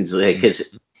feet, and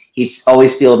because he'd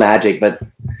always steal magic, but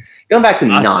going back to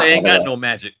Asta ain't got no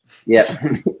magic. Yep.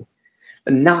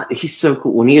 But he's so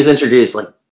cool when he is introduced. Like,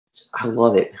 I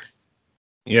love it.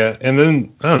 Yeah, and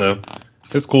then I don't know.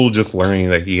 It's cool just learning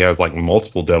that he has like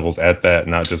multiple devils at that,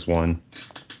 not just one.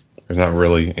 There's not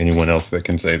really anyone else that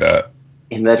can say that.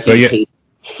 And that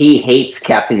he hates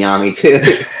Captain Yami too.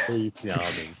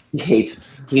 Hates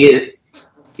Yami.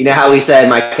 You know how he said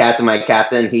my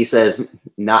captain? He says,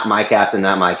 not my captain,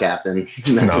 not my captain.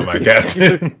 Not my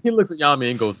captain. He looks at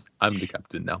Yami and goes, I'm the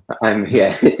captain now.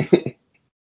 Yeah.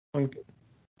 I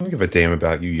don't give a damn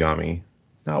about you, Yami.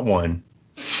 Not one.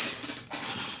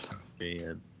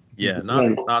 Man. Yeah,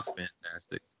 not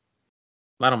fantastic.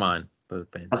 Not of mine,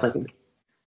 but fantastic.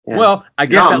 Yeah. Well, I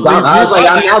guess I'm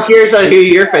now curious on who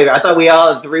your favorite. I thought we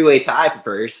all had a 3-way tie for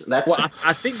first.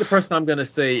 I think the person I'm gonna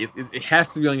say is it has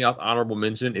to be on y'all's honorable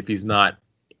mention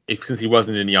since he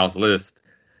wasn't in y'all's list.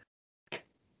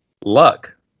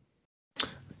 Luck.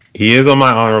 He is on my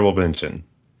honorable mention.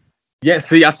 Yeah,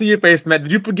 see, I see your face, Matt.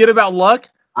 Did you forget about Luck?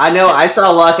 I know. I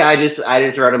saw Luck. I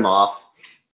just wrote him off.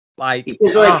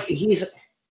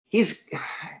 He's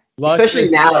especially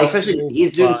now. Especially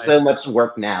he's doing so much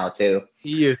work now too.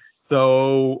 He is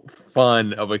so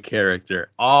fun of a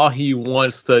character. All he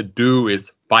wants to do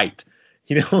is fight.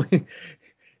 You know.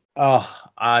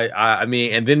 I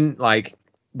mean, and then like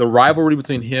the rivalry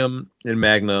between him and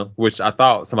Magna, which I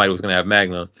thought somebody was gonna have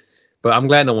Magna, but I'm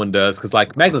glad no one does because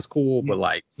like Magna's cool, but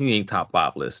like he ain't top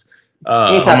 5 list.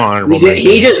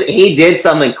 He did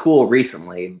something cool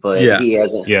recently, but he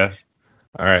hasn't. Yeah.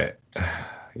 All right.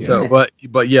 Yeah. So,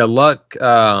 but yeah, Luck,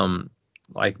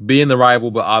 like being the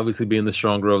rival, but obviously being the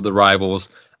stronger of the rivals,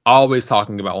 always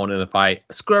talking about wanting to fight,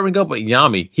 squaring up with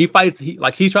Yami. He tries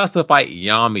to fight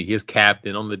Yami, his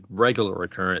captain, on the regular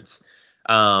occurrence.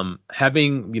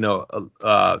 Having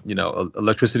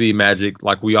electricity, magic,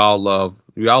 like we all love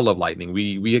lightning.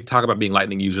 We talk about being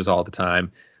lightning users all the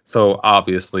time. So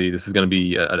obviously, this is going to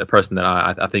be a person that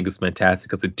I think is fantastic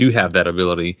because they do have that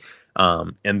ability.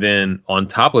 And then on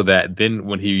top of that, then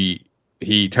when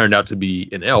he turned out to be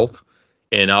an elf,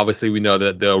 and obviously we know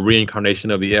that the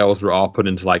reincarnation of the elves were all put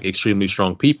into like extremely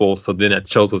strong people. So then it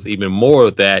shows us even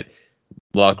more that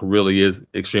Luck really is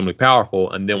extremely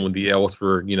powerful. And then when the elves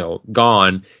were,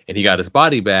 gone and he got his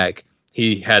body back,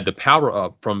 he had the power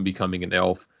up from becoming an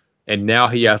elf. And now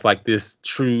he has like this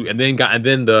true, and then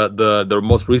the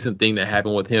most recent thing that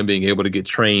happened with him being able to get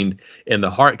trained in the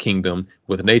Heart Kingdom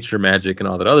with nature magic and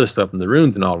all that other stuff and the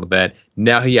runes and all of that.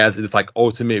 Now he has this like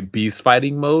ultimate beast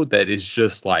fighting mode that is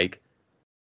just like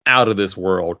out of this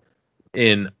world.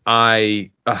 And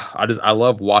I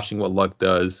love watching what Luck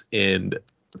does in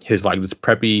his like this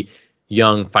preppy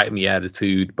young fight me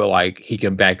attitude, but like he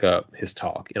can back up his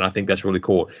talk, and I think that's really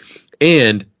cool.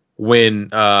 And when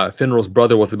Finral's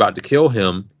brother was about to kill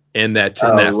him in that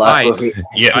fight,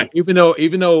 even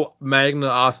though Magna,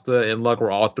 Asta, and Luck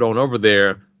were all thrown over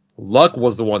there, Luck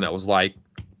was the one that was like,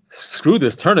 "Screw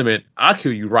this tournament! I'll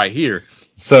kill you right here."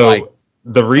 So like,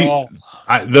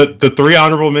 the 3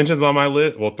 honorable mentions on my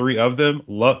list, well, 3 of them,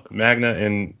 Luck, Magna,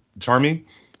 and Charmy,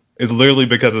 is literally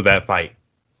because of that fight.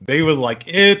 They was like,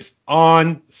 it's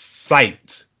on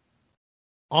site,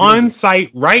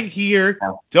 right here.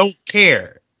 Don't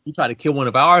care. You try to kill one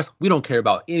of ours, we don't care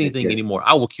about anything anymore.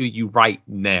 I will kill you right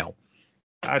now.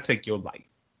 I take your life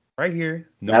right here.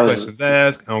 No questions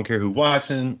asked. I don't care who's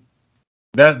watching.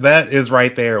 That is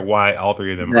right there why all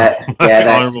 3 of them are on my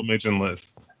honorable mention list.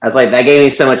 I was like, that gave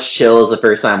me so much chills the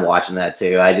first time watching that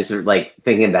too. I just like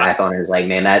thinking back on it, it's like,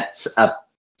 man, that's a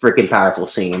freaking powerful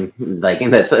scene. Like,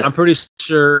 and I'm pretty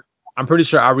sure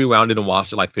I rewound it and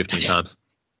watched it like 15 times.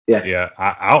 Yeah.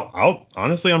 I'll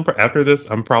honestly, after this,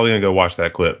 I'm probably gonna go watch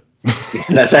that clip.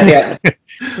 That's right.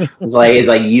 It's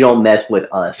like you don't mess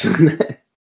with us.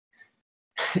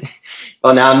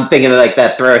 Well, now I'm thinking of like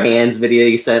that throw hands video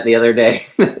you sent the other day.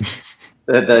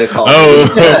 the Call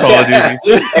of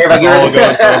Duty. Everybody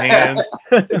throw hands.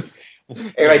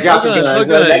 Everybody drop the guns.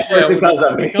 The next person comes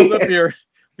up here.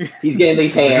 He's getting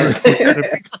these hands.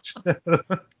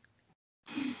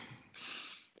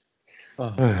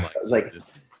 I was like,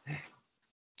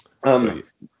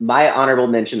 my honorable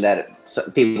mention that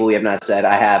some people we have not said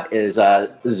I have is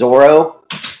Zora,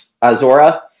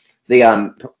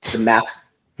 the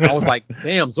mask. I was like,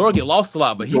 damn, Zora get lost a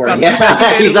lot, but he's not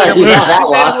that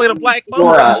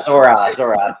lost.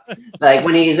 Zora. Like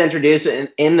when he's introduced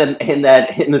in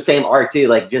the same arc too,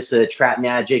 like just a trap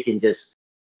magic and just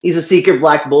he's a secret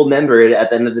Black Bull member at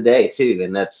the end of the day too,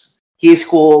 and he's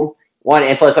cool. One,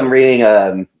 and plus I'm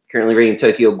reading currently reading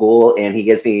Tokyo Ghoul, and he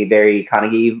gives me very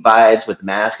Kanagi vibes with the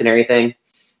mask and everything.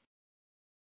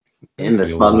 And the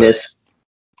smugness.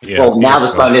 Yeah, well, now the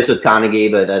smugness with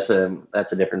Kanagi, but that's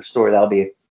a different story. That'll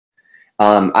be.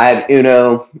 I have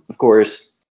Uno, of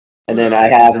course, and then I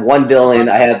have one villain.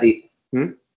 I have the.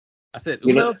 I said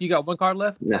Uno. You got one card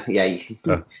left. No, yeah,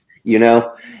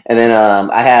 Uno, and then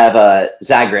I have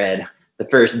Zagred, the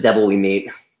first devil we meet.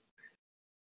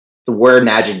 The word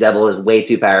magic devil is way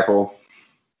too powerful.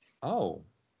 Oh,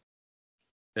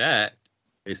 that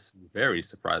is a very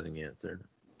surprising answer.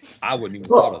 I wouldn't even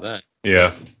thought of that.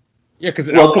 Yeah. Yeah, because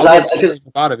I hadn't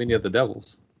thought of any of the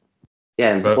devils.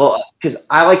 Yeah, well, because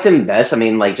I liked him best. I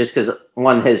mean, like, just because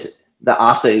the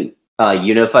Asa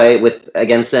Uno fight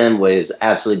against him was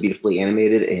absolutely beautifully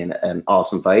animated and an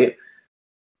awesome fight.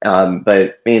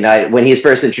 But I mean, when he's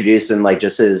first introduced and like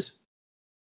just his,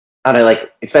 I don't know,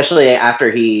 like especially after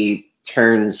he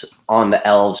turns on the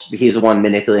elves, he's the one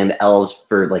manipulating the elves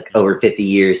for like over 50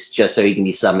 years just so he can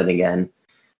be summoned again.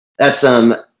 That's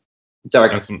some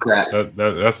dark crap.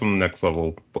 That's some next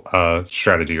level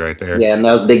strategy right there. Yeah, and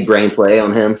that was big brain play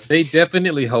on him. They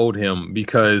definitely hold him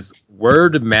because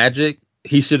word magic,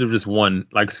 he should have just won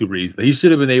like super easily. He should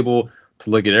have been able to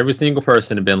look at every single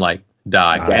person and been like,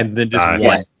 die, and then just won.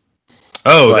 Yeah.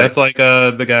 Oh, that's like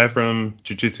the guy from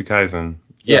Jujutsu Kaisen.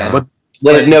 Yeah, but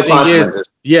with no consequences.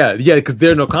 Because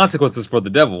there are no consequences for the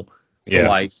devil. Yeah, so,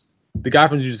 like the guy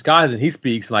from Jujutsu Kaisen, he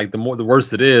speaks like the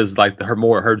worse it is, like the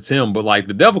more it hurts him. But like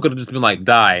the devil could have just been like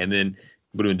die, and then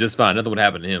would have been just fine. Nothing would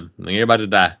happen to him. Like, everybody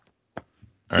would die.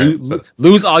 All right,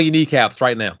 lose all your kneecaps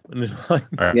right now. All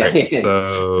right,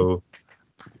 so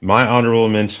my honorable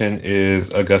mention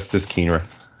is Augustus Keenra.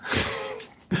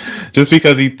 Just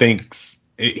because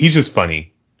he's just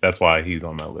funny. That's why he's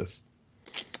on my list.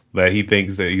 That he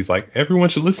thinks that he's like, everyone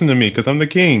should listen to me because I'm the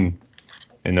king.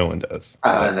 And no one does.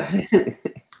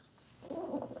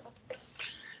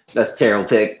 That's a terrible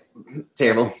pick.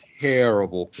 Terrible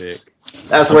pick.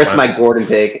 That's worse than my Gordon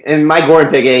pick. And my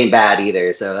Gordon pick ain't bad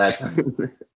either, so that's...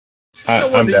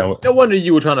 I'm down with... No wonder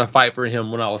you were trying to fight for him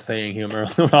when I was saying him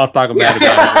earlier, when I was talking bad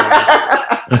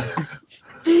about him.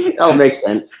 It all makes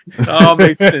sense. It all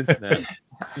makes sense now.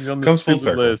 Comes full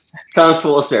circle. List. Comes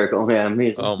full circle, man.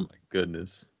 Oh my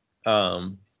goodness.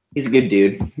 He's a good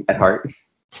dude at heart.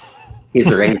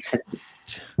 He's a ranked.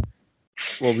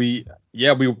 Well, we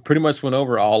pretty much went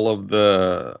over all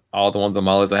the ones on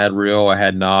my list. I had Rio, I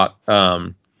had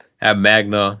Noct, had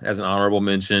Magna as an honorable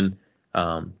mention,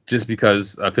 just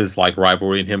because of his like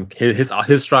rivalry and him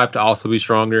his strive to also be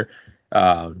stronger.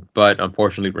 But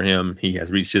unfortunately for him, he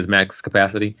has reached his max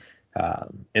capacity.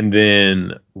 And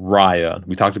then Raya.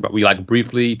 We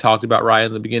briefly talked about Raya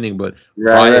in the beginning, but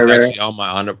Raya is actually on my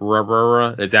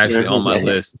honor. It's actually on my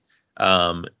list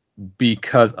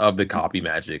because of the copy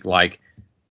magic. Like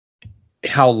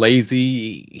how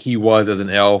lazy he was as an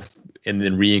elf and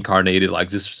then reincarnated, like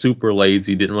just super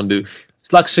lazy, didn't want to do.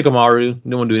 It's like Shikamaru,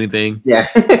 didn't want to do anything. Yeah.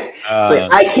 It's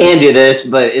like, I can do this,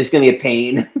 but it's going to be a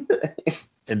pain.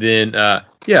 And then,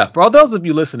 for all those of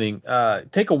you listening,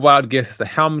 take a wild guess as to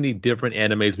how many different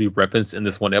animes we've referenced in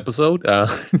this one episode.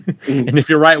 And if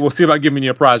you're right, we'll see about giving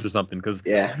you a prize or something, because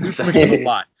we've mentioned a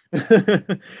lot.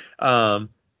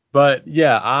 But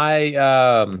yeah,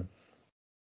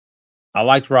 I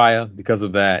liked Raya because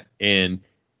of that. And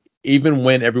even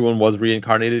when everyone was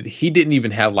reincarnated, he didn't even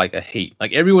have like a hate.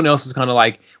 Like everyone else was kind of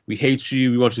like, we hate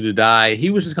you, we want you to die. He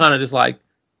was just kind of just like,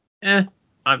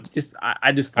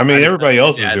 everybody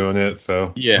else is doing it,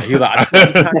 so yeah. He's like,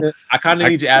 I kind of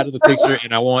need you out of the picture,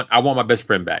 and I want my best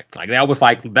friend back. Like that was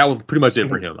pretty much it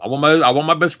for him. I want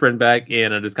my best friend back,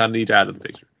 and I just kind of need you out of the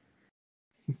picture.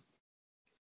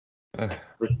 Was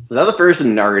that the first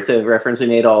Naruto reference we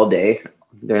made all day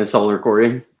during this whole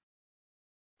recording?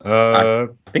 I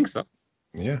think so.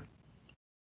 Yeah.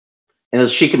 And it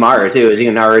was Shikamaru too. Is he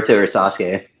Naruto or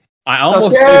Sasuke? I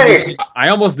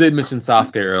almost did mention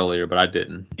Sasuke earlier, but I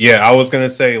didn't. Yeah, I was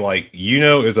gonna say like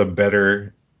Yuno is a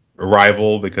better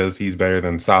rival because he's better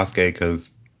than Sasuke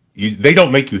because they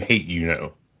don't make you hate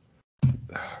Yuno.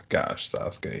 Gosh,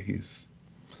 Sasuke,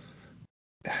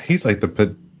 he's like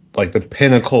the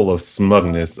pinnacle of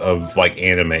smugness of like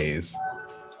animes.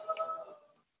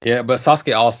 Yeah, but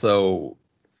Sasuke also,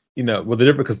 the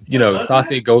difference because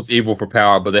Sasuke goes evil for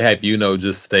power, but they have Yuno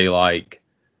just stay like.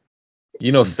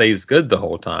 Stays good the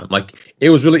whole time. Like it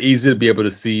was really easy to be able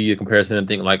to see a comparison and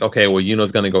think like, okay, well,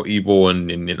 Yuno's gonna go evil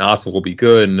and Asa will be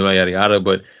good and yada yada.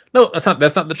 But no, that's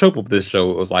not the trope of this show.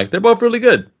 It was like they're both really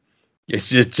good. It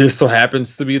just so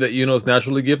happens to be that Yuno's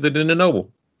naturally gifted and a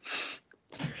noble,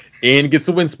 and gets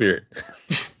a wind spirit.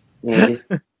 And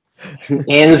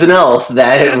is an elf.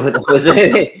 That was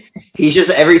he He's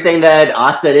just everything that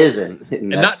Asta isn't, and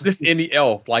not just any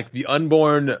elf, like the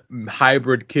unborn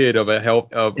hybrid kid of the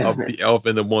elf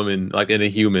and the woman, like in a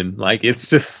human. Like it's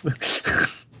just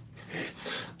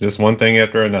just one thing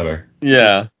after another.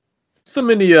 Yeah, so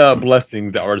many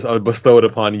blessings that were bestowed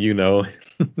upon Yuno.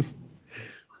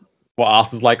 Well,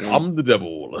 Asta's like, I'm the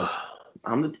devil.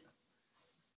 Like,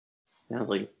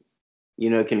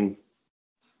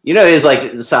 is like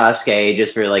Sasuke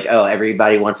just for like, oh,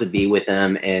 everybody wants to be with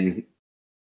him, and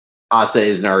Asta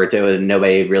is Naruto, and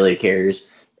nobody really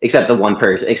cares except the one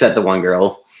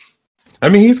girl. I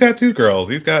mean, he's got 2 girls.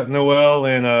 He's got Noelle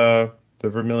and the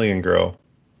Vermilion girl.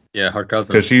 Yeah, her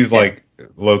cousin. Because she's like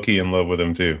low key in love with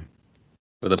him too.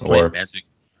 With a plant magic.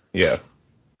 Yeah.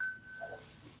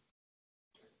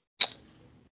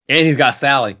 And he's got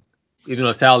Sally. Even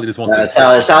though Sally just wants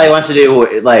to... Sally wants to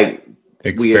do, like...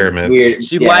 experiments. Weird,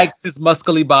 she likes his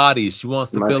muscly body. She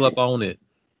wants to fill up on it.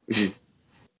 Mm-hmm.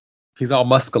 He's all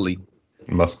muscly.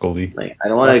 Like, I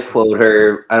don't want to quote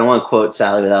her. I don't want to quote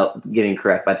Sally without getting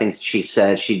correct, but I think she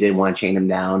said she did want to chain him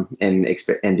down and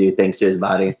do things to his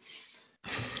body.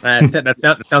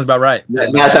 That sounds about right.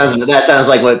 That sounds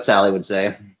like what Sally would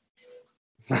say.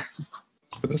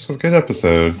 This was a good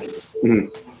episode. Mm-hmm.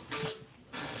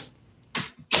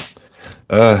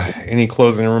 Any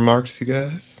closing remarks, you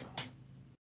guys?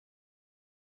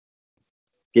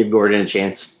 Give Gordon a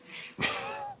chance.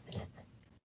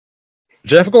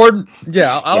 Jeff Gordon?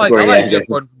 Yeah, I like Jeff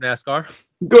Gordon from NASCAR.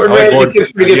 Gordon Ramsay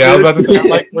gives pretty good food. I was about to say, I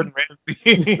like Gordon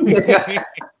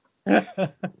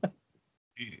Ramsay.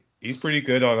 He's pretty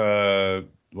good on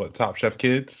Top Chef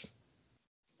Kids.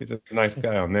 He's a nice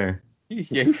guy on there.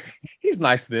 Yeah, he's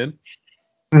nice then.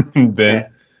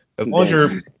 Ben, as long as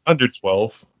you're under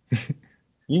 12,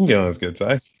 you can get on his good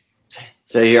side.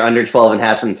 So you're under 12 and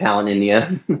have some talent in you.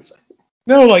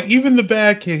 No, like even the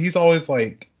bad kid, he's always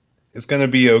like, it's gonna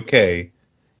be okay.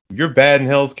 If you're bad in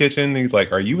Hell's Kitchen, he's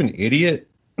like, are you an idiot?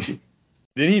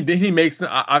 Did he make some?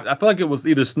 I feel like it was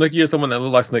either Snooki or someone that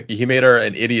looked like Snooki. He made her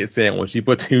an idiot sandwich. He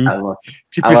put two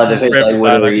pieces of bread beside.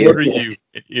 What are you,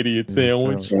 an idiot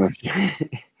sandwich? Not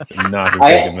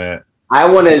taking that.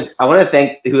 I want to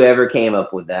thank whoever came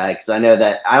up with that, because I know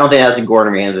that I don't think that's a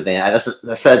Gordon Ramsay thing.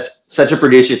 That's such a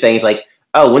producer thing. It's like,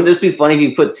 oh, wouldn't this be funny if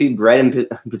you put two bread in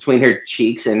between her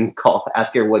cheeks and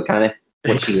ask her what she is?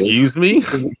 Excuse me.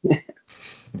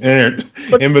 In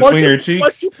between your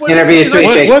cheeks. What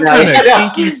kind of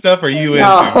kinky stuff are you into?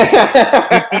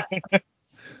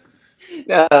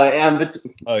 No,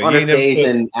 on her face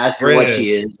and ask her what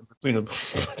she is.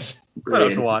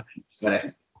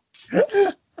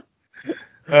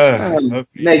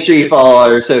 Make sure you follow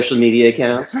our social media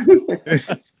accounts. You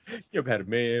ever had a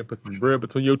man put some bread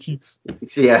between your cheeks?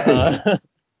 Yeah.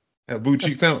 A boot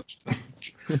cheek sandwich.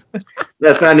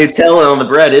 That's not Nutella on the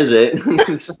bread, is it?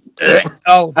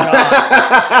 Oh,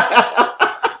 God.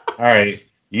 All right.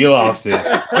 You lost it.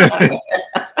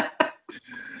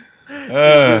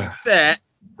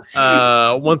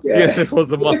 Once again, this was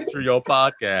the Montreal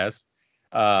podcast.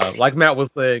 Like Matt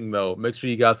was saying, though, make sure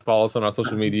you guys follow us on our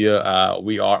social media.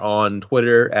 We are on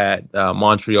Twitter at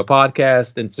Montreal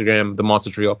Podcast, Instagram, the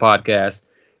Monster Trio Podcast,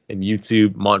 and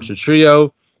YouTube, Monster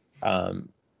Trio.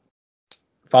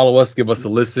 Follow us, give us a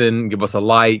listen, give us a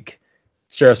like,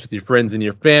 share us with your friends and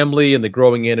your family and the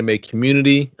growing anime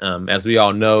community. As we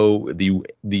all know,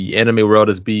 the anime world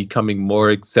is becoming more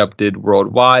accepted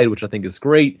worldwide, which I think is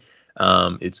great.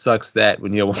 It sucks that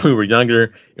when we were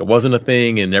younger, it wasn't a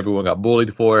thing and everyone got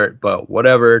bullied for it. But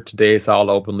whatever, today it's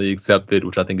all openly accepted,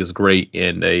 which I think is great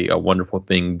and a wonderful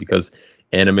thing, because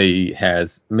anime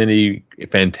has many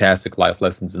fantastic life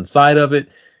lessons inside of it.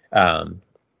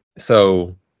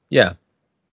 So yeah.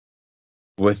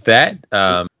 With that,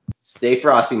 stay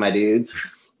frosty, my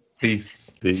dudes. Peace.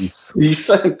 Peace.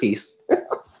 Peace.